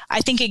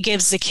 I think it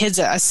gives the kids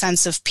a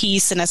sense of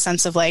peace and a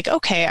sense of, like,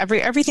 okay,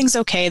 everything's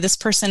okay. This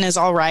person is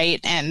all right.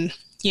 And,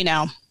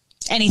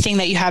 anything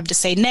that you have to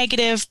say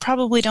negative,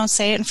 probably don't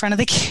say it in front of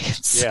the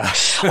kids. Yeah.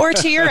 Or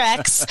to your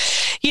ex,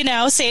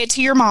 say it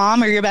to your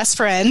mom or your best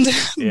friend.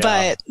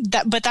 Yeah.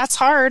 But that's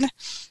hard.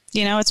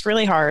 It's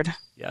really hard.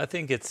 Yeah, I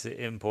think it's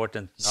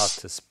important not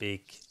to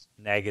speak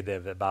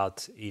negative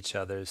about each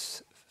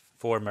other's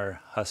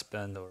former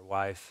husband or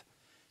wife,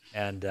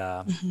 and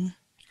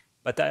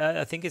but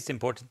I think it's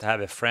important to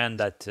have a friend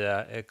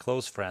a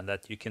close friend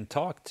that you can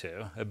talk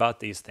to about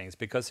these things,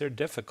 because they're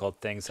difficult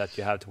things that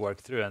you have to work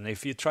through. And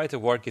if you try to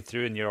work it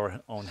through in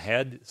your own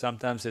head,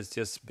 sometimes it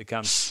just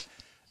becomes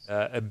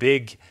a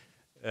big,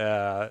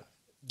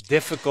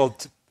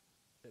 difficult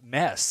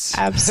mess.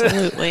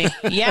 Absolutely.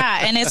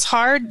 Yeah. And it's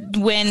hard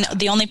when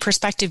the only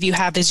perspective you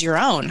have is your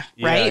own, right?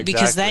 Yeah, exactly.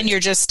 Because then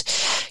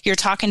you're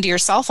talking to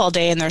yourself all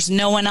day and there's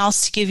no one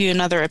else to give you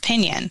another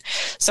opinion.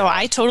 So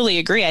I totally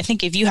agree. I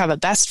think if you have a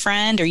best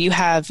friend, or you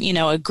have,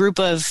 a group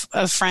of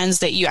friends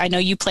that I know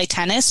you play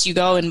tennis, you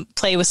go and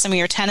play with some of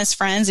your tennis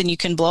friends and you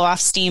can blow off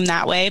steam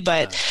that way.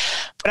 But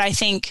I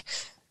think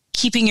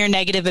keeping your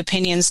negative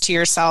opinions to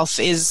yourself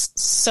is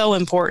so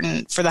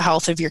important for the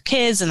health of your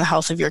kids and the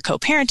health of your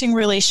co-parenting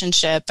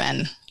relationship.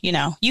 And,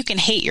 you can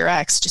hate your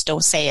ex, just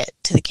don't say it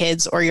to the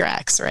kids or your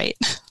ex, right?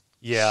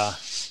 Yeah.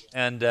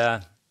 And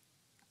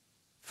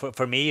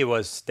for me, it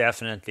was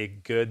definitely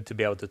good to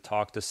be able to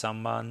talk to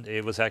someone.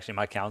 It was actually,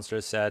 my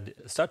counselor said,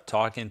 start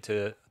talking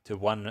to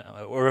one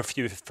or a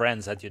few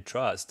friends that you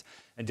trust.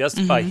 And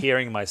just by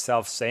hearing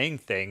myself saying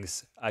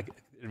things, I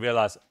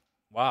realized,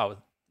 wow,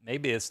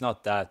 maybe it's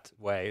not that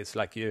way. It's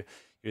like you're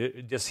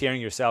just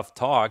hearing yourself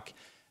talk,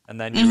 and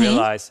then you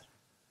realize,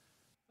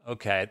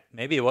 okay,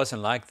 maybe it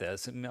wasn't like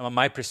this.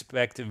 My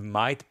perspective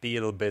might be a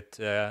little bit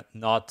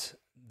not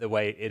the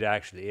way it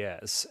actually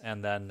is.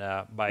 And then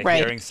by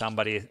hearing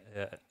somebody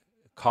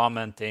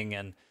commenting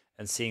and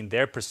seeing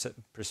their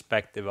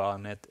perspective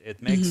on it,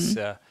 it makes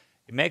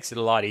it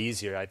a lot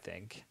easier, I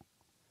think.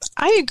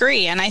 I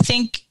agree. And I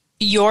think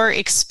your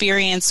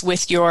experience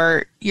with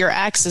your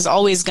ex is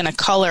always going to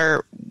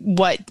color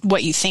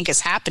what you think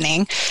is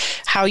happening.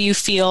 How you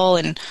feel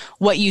and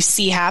what you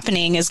see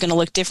happening is going to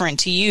look different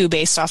to you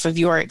based off of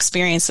your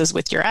experiences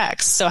with your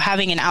ex. So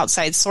having an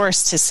outside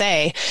source to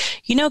say,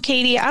 you know,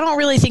 Katie, I don't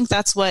really think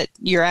that's what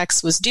your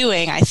ex was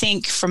doing. I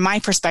think from my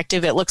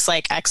perspective, it looks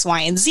like X,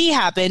 Y, and Z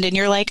happened. And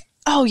you're like,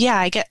 oh yeah,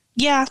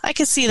 I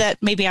can see that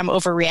maybe I'm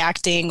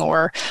overreacting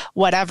or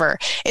whatever.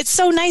 It's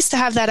so nice to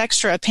have that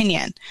extra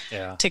opinion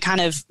to kind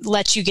of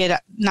let you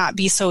not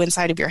be so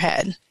inside of your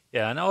head.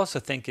 Yeah, and I also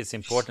think it's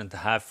important to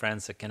have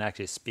friends that can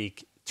actually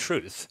speak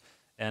truth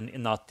and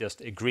not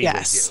just agree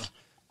with you.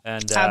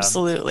 And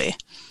absolutely.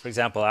 For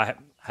example, I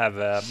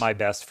have my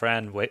best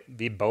friend.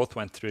 We both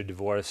went through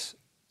divorce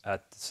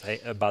at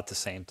about the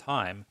same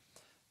time,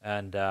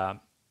 and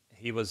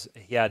he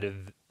had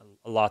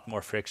a lot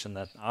more friction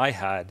than I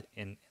had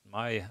in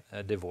my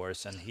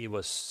divorce, and he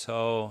was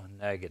so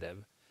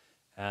negative,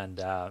 and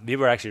we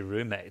were actually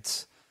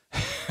roommates.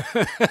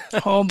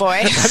 Oh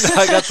boy. And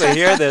I got to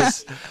hear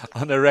this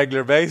on a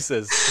regular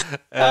basis.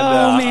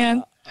 And,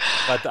 man.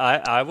 But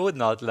I would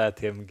not let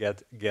him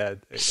get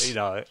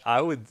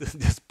I would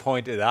just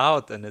point it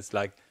out, and it's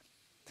like,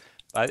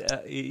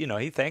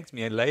 he thanked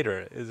me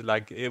later. It's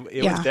like it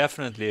was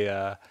definitely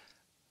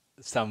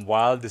some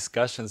wild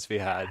discussions we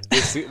had.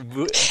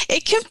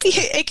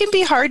 It can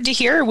be hard to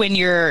hear when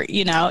you're,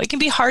 it can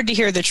be hard to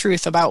hear the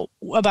truth about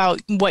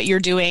what you're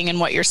doing and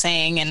what you're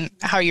saying and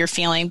how you're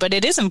feeling. But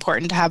it is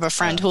important to have a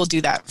friend who will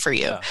do that for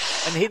you. Yeah.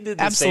 And he did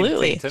the same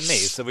thing to me.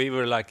 So we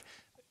were like,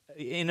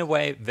 in a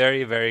way,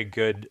 very, very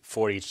good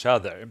for each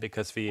other,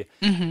 because we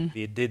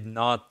did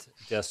not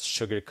just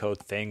sugarcoat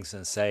things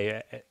and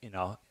say,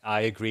 I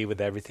agree with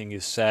everything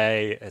you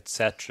say,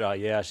 etc.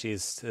 Yeah,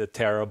 she's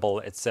terrible,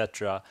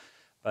 etc.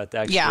 But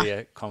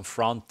actually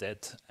confront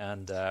it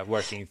and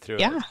working through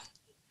it.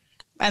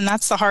 And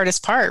that's the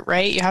hardest part,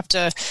 right? You have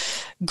to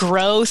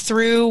grow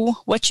through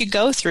what you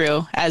go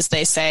through, as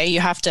they say.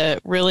 You have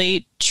to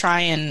really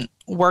try and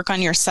work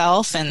on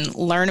yourself and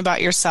learn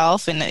about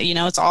yourself. And,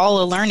 it's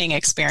all a learning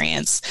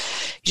experience.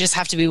 You just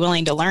have to be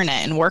willing to learn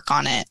it and work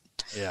on it.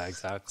 Yeah,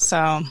 exactly.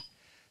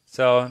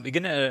 So we're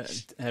going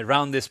to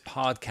round this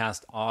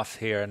podcast off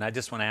here. And I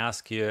just want to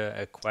ask you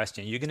a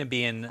question. You're going to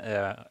be in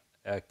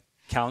a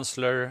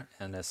counselor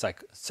and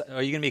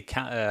are you going to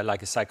be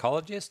like a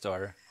psychologist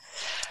or?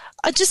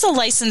 Just a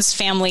licensed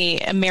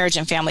marriage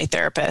and family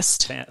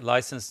therapist.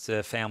 Licensed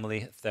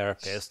family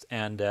therapist.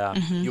 And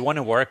you want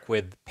to work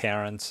with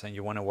parents and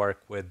you want to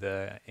work with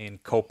in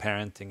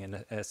co-parenting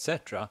and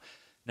etc.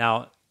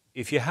 Now,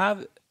 if you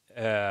have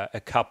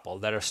a couple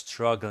that are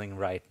struggling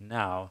right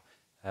now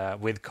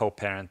with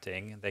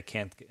co-parenting, they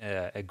can't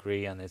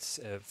agree, and it's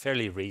a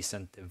fairly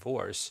recent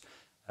divorce,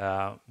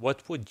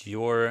 what would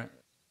your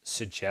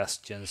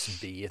suggestions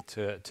be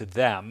to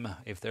them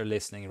if they're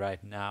listening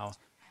right now?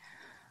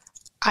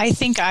 I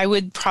think I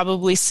would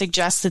probably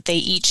suggest that they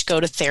each go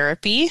to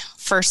therapy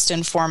first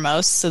and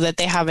foremost, so that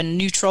they have a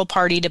neutral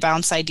party to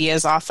bounce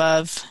ideas off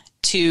of,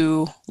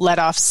 to let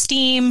off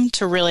steam,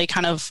 to really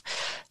kind of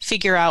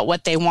figure out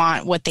what they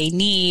want, what they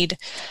need,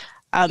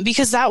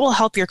 because that will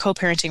help your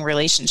co-parenting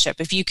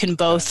relationship. If you can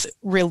both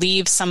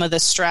relieve some of the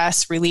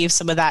stress, relieve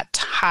some of that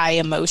high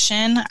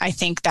emotion, I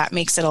think that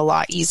makes it a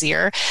lot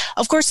easier.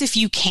 Of course, if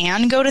you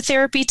can go to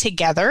therapy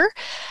together,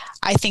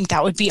 I think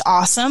that would be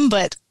awesome,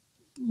 but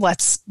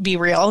let's be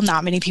real,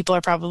 not many people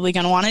are probably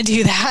going to want to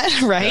do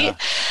that, right?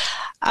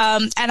 Yeah.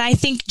 And I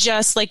think,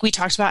 just like we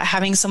talked about,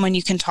 having someone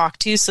you can talk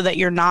to so that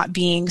you're not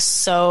being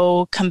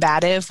so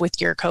combative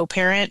with your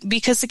co-parent,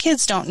 because the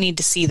kids don't need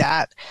to see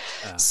that.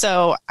 Yeah.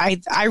 So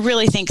I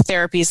really think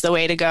therapy is the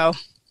way to go.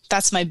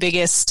 That's my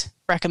biggest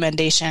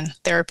recommendation,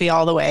 therapy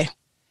all the way.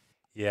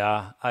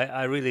 Yeah,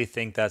 I really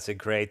think that's a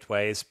great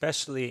way,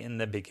 especially in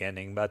the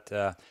beginning. But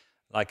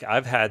like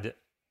I've had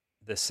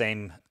the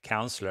same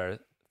counselor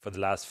for the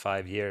last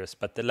 5 years,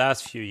 but the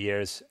last few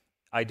years,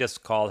 I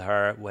just call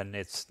her when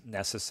it's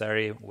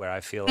necessary, where I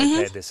feel,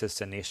 okay, this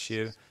is an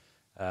issue.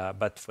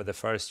 But for the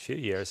first few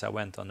years, I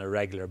went on a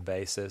regular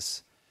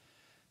basis.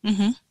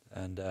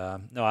 And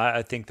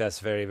I think that's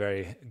very,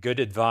 very good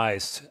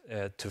advice,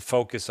 to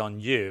focus on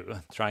you,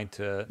 trying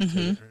to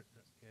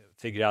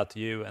figure out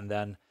you, and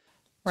then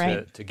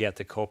to get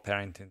the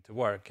co-parenting to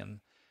work.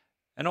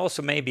 And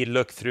also maybe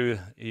look through,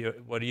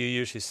 what do you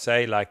usually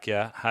say, like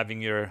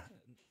having your,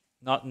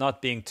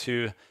 not being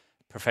too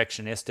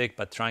perfectionistic,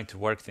 but trying to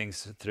work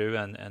things through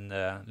and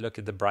look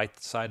at the bright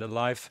side of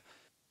life.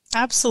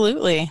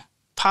 Absolutely.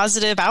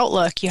 Positive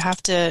outlook. You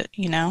have to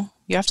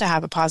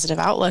have a positive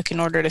outlook in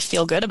order to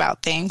feel good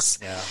about things.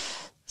 Yeah.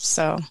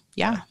 So,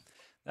 yeah.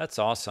 That's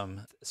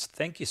awesome.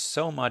 Thank you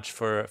so much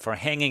for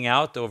hanging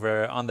out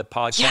over on the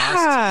podcast.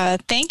 Yeah,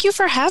 thank you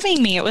for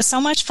having me. It was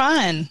so much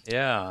fun.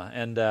 Yeah,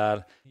 and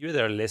you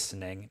there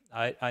listening,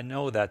 I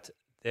know that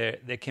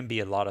there can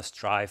be a lot of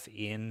strife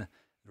in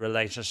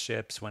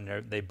relationships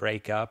when they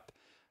break up,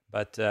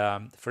 but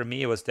for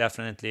me, it was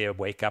definitely a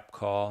wake-up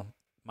call.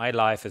 My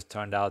life has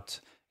turned out,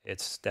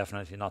 it's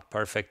definitely not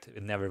perfect.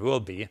 It never will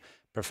be.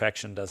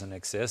 Perfection doesn't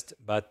exist,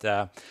 but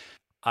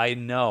I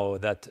know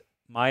that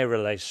my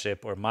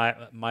relationship or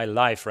my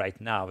life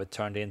right now, it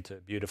turned into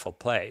a beautiful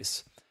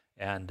place,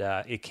 and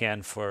it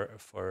can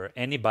for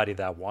anybody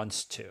that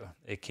wants to.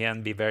 It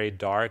can be very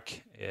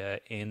dark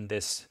in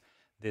this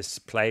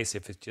place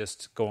if it's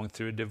just going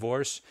through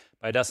divorce,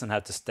 but it doesn't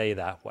have to stay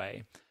that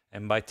way.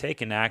 And by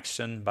taking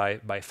action,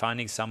 by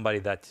finding somebody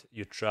that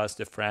you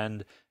trust, a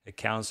friend, a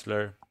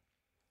counselor,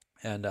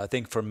 and I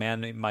think for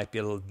men it might be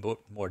a little bit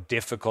more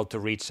difficult to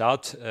reach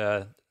out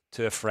to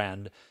a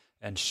friend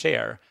and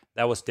share.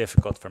 That was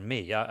difficult for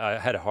me. I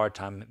had a hard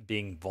time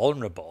being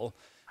vulnerable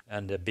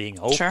and being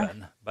open. Sure.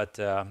 But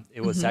it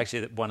was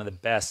actually one of the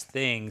best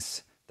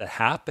things that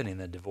happened in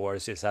the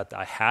divorce is that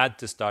I had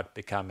to start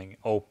becoming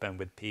open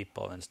with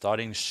people and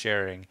starting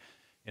sharing.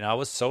 You know, I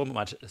was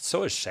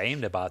so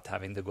ashamed about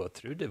having to go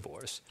through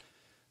divorce.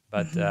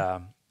 But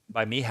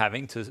by me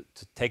having to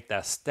take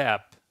that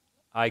step,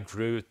 I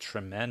grew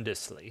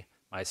tremendously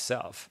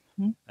myself.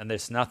 And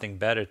there's nothing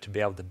better to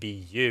be able to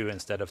be you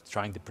instead of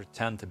trying to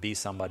pretend to be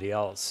somebody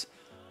else,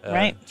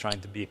 right?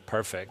 Trying to be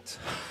perfect.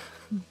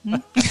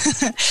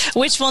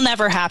 Which will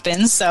never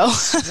happen, so.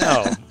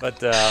 No,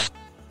 but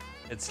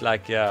it's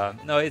like,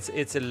 no,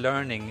 it's a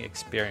learning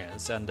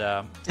experience. And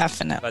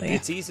definitely. But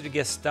it's easy to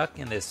get stuck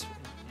in this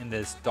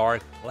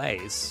dark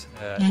place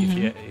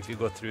if you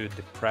go through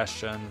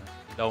depression,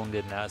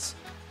 loneliness,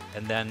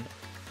 and then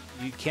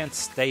you can't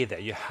stay there.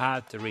 You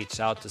have to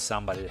reach out to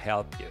somebody to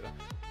help you.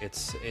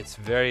 It's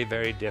very,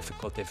 very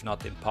difficult, if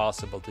not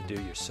impossible, to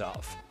do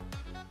yourself.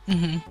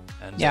 And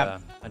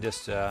I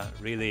just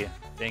really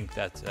think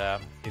that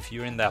if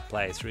you're in that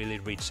place, really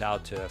reach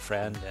out to a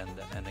friend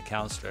and a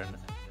counselor and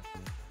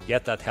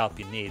get that help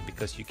you need,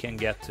 because you can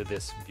get to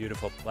this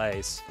beautiful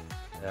place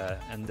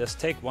and just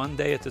take one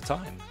day at a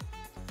time.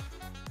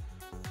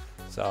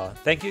 So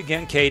thank you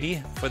again,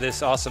 Katie, for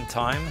this awesome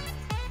time.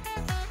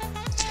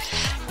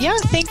 Yeah,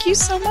 thank you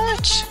so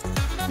much.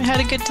 I had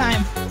a good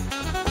time.